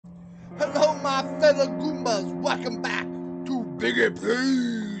Hello, my fellow Goombas. Welcome back to Bigger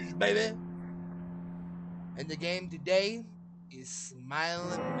Please, baby. And the game today is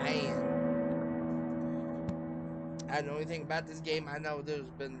Smiley Man. I don't know anything about this game. I know there's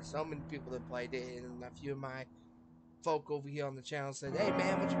been so many people that played it, and a few of my folk over here on the channel said, "Hey,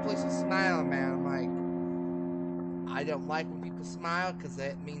 man, why don't you play some Smiley Man?" I'm like, I don't like when people smile because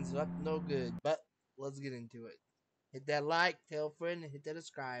that means up no good. But let's get into it. Hit that like, tell a friend, and hit that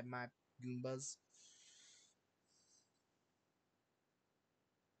subscribe, my Goombas.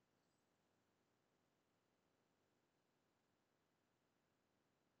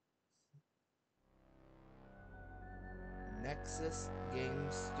 Nexus Game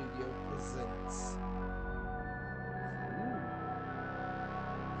Studio presents.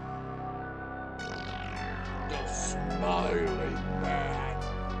 The Smiley Man.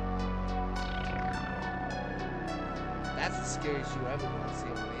 That's the scariest you ever want to see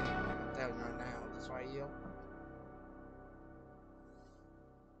on anything. I'm telling you right now. That's why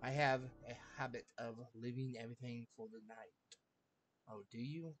I have a habit of leaving everything for the night. Oh, do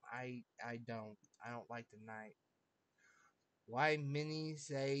you? I don't. I don't like the night. Why many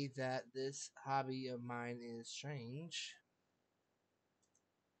say that this hobby of mine is strange.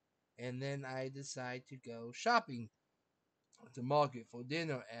 And then I decide to go shopping at the market for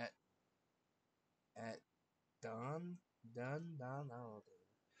dinner at dawn. I don't know.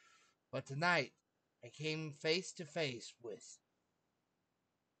 But tonight I came face to face with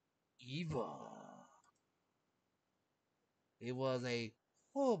evil. It was a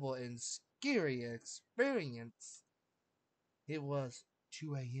horrible and scary experience. It was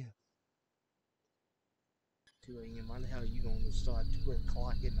 2 a.m. 2 a.m. Why the hell are you going to start 2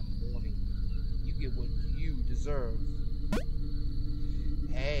 o'clock in the morning? You get what you deserve.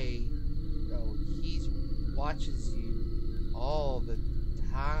 Hey, bro, he watches you all the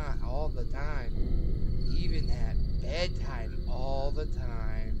time, even at bedtime, all the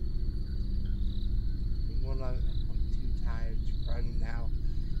time. Even when I'm too tired to run now,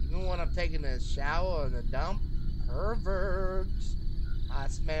 even when I'm taking a shower and a dump, pervert. I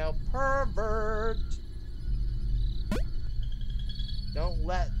smell pervert. Don't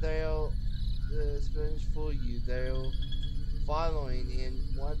let the experience fool you. They're following in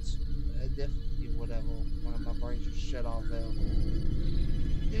what's a different whatever. My brain just shut off there.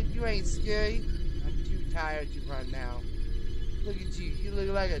 Dude, you ain't scary. I'm too tired to run now. Look at you. You look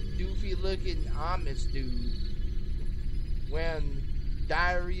like a doofy looking Amish dude. Wearing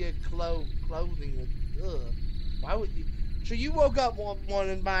diarrhea clothing with why would you? So you woke up one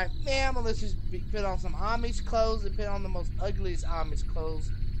morning by, man, let's just put on some Amish clothes and put on the most ugliest Amish clothes.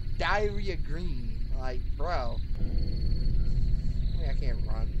 Diarrhea green. Like, bro. I mean, I can't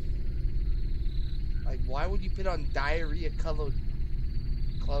run. Like, why would you put on diarrhea colored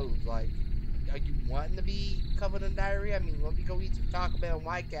clothes? Like, are you wanting to be covered in diarrhea? I mean, let me go eat some Taco Bell and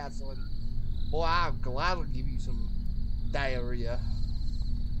White Castle, and boy, I'll gladly give you some diarrhea.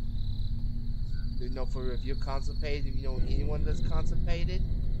 You know, for if you're constipated, if you know anyone that's constipated.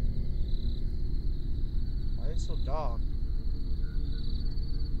 Why is it so dark?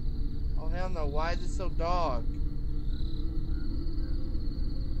 Oh hell no! Why is it so dark?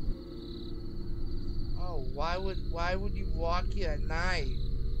 Oh, why would you walk here at night?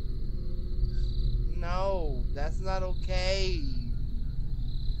 No, that's not okay.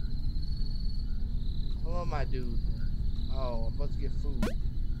 Hello, my dude. Oh, I'm about to get food.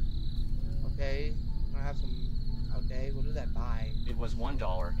 Okay, I'm gonna have some. Okay, what did I buy? It was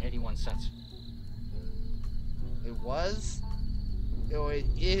 $1.81. It was? Oh, it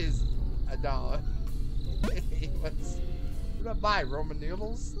is $1. It was. What did I buy? Roman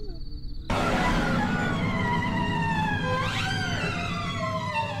noodles? Whoa!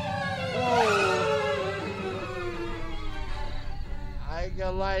 I ain't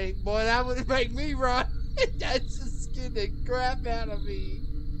gonna lie, boy, that would make me run. That just scared the crap out of me.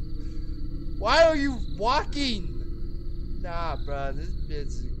 Why are you walking? Nah, bro, this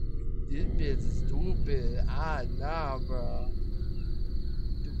bitch is stupid. Nah, bro.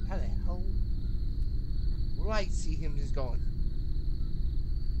 Dude, how the hell? Where do I see him just going?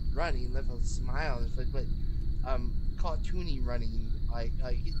 Running, left a smile on his face, but cartoony running. Like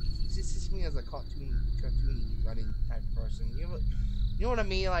he just sees me as a cartoony running type of person. You know what I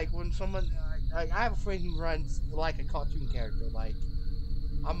mean? Like when someone, like I have a friend who runs like a cartoon character. Like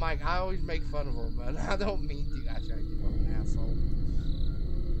I'm like, I always make fun of him, but I don't mean to. Actually, I do. I'm an asshole.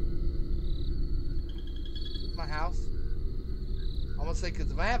 My house. I'm gonna say,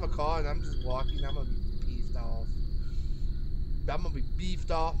 because if I have a car and I'm just walking, I'm gonna be beefed off. I'm gonna be beefed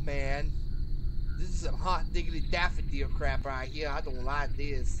off, man. This is some hot diggity daffodil crap right here. I don't like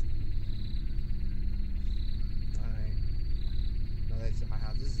this. that's in my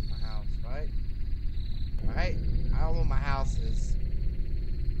house. This is my house, right? Right? I don't know what my house is.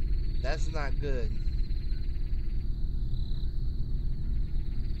 That's not good.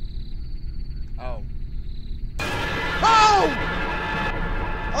 Oh. Oh!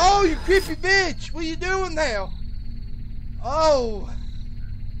 Oh, you creepy bitch! What are you doing now? Oh!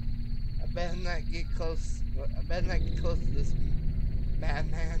 I better not get close. I better not get close to this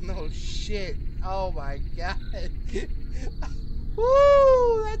madman. No shit. Oh my god.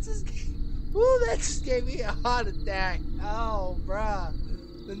 Woo! That just gave me a heart attack. Oh, bruh.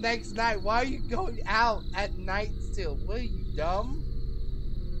 The next night, why are you going out at night still? What are you, dumb?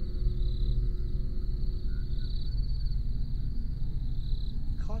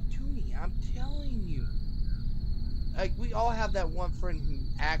 Cartoony, I'm telling you. Like, we all have that one friend who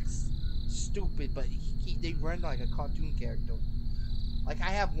acts stupid, but they run like a cartoon character. Like,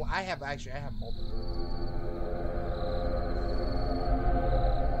 I have multiple.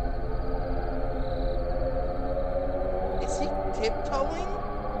 Is he tiptoeing?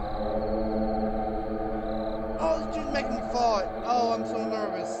 Oh, this dude's making me fart. Oh, I'm so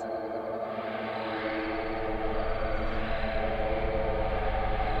nervous.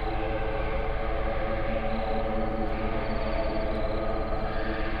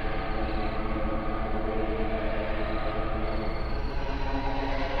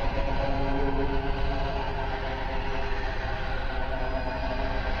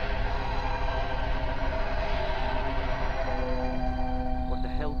 What the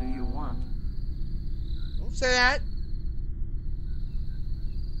hell do you want? Don't say that.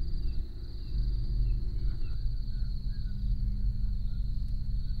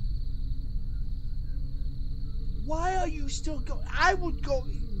 Why are you still going? I would go.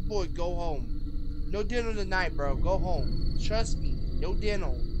 Boy, go home. No dinner tonight, bro. Go home. Trust me. No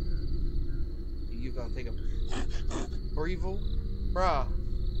dinner. You're gonna take a breathal? Bruh.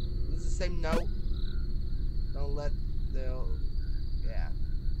 This is the same note. Don't let the. Yeah.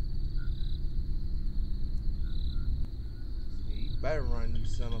 You better run, you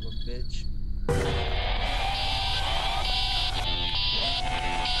son of a bitch.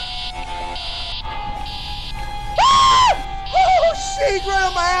 Oh shit, right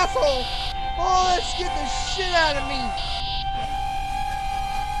on my asshole! Oh, that scared the shit out of me!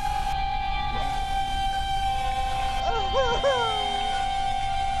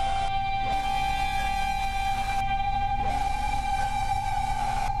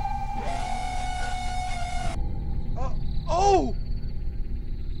 Oh!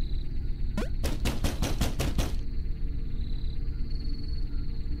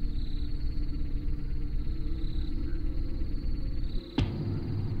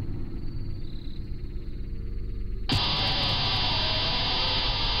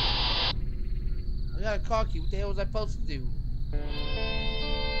 I got a car key. What the hell was I supposed to do?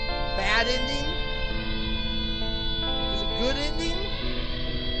 Bad ending? Was it good ending?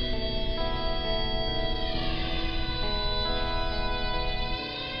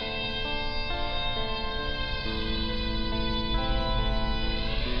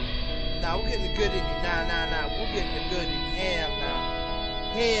 Nah, we're getting the good ending. Nah. We're getting the good ending. Hell nah.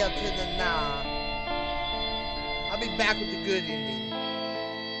 Hell to the nah. I'll be back with the good ending.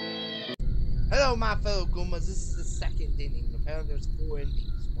 Hello, my fellow Goombas. This is the second ending. Apparently, there's 4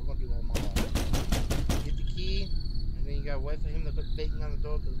 endings. We're gonna do them all. Get the key, and then you gotta wait for him to put bacon on the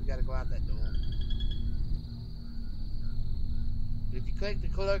door because we gotta go out that door. But if you click the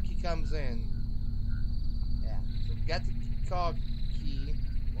clerk, he comes in. Yeah. So we got the car key.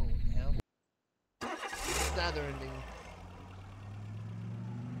 Whoa, what the hell? This is the other ending.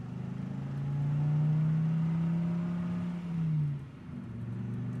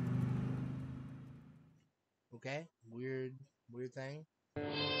 Okay, weird thing.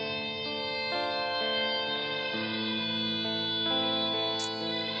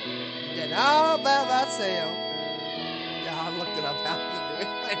 Did all about myself. Yeah, I looked it up how to do it.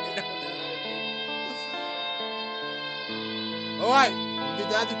 I didn't know that. Alright, we did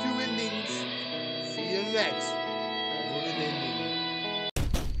the other 2 endings. See you next. Good ending.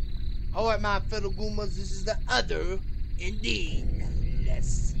 Alright, my fellow Goombas, this is the other ending. Let's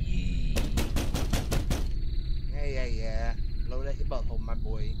see. Yeah. Load at your butthole, my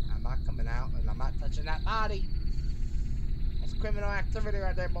boy. I'm not coming out and I'm not touching that body. That's criminal activity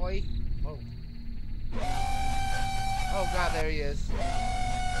right there, boy. Oh. Oh god, there he is.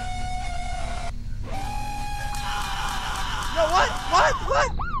 No, what?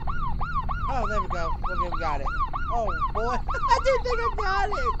 Oh, there we go. Okay, we got it. Oh, boy. I didn't think I got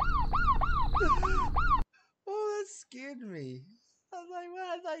it. Oh, that scared me. I was like, what?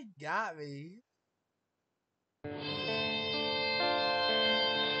 I thought he got me.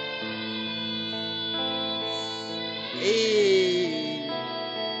 Hey,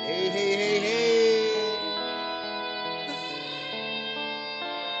 hey, hey, hey, hey.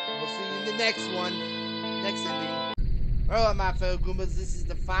 We'll see you in the next one. Next ending. Alright, my fellow Goombas, this is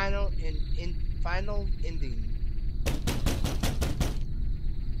the final final ending.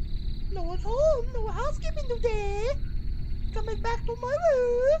 No at home, no housekeeping today. Coming back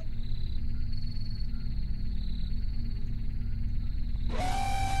tomorrow.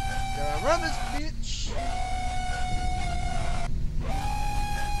 Gonna run this bitch.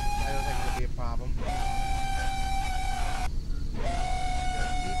 I don't think it'll be a problem.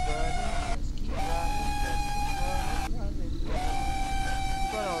 Just keep running, just keep running, just keep running.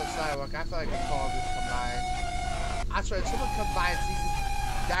 Keep running on the sidewalk. I feel like a car just combined. I swear, if someone comes by and sees this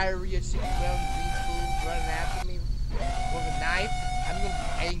diarrhea, super well green food running after me with a knife, I'm gonna be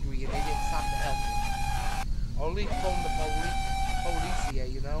angry and they didn't stop to help me. Or at least phone the police here,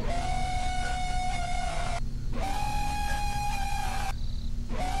 you know?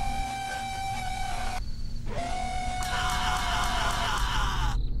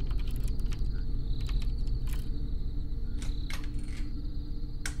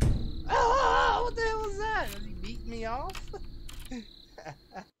 Oh, what the hell was that? Did he beat me off? You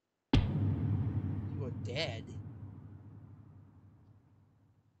are dead.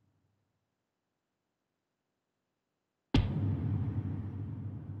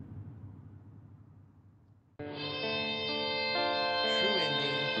 True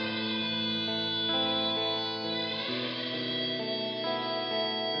ending.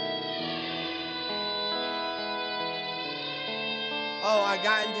 Oh, I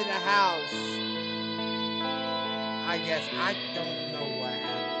got into the house. I guess I don't know what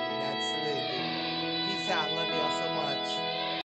happened. That's the ending. Peace out. Love y'all so much.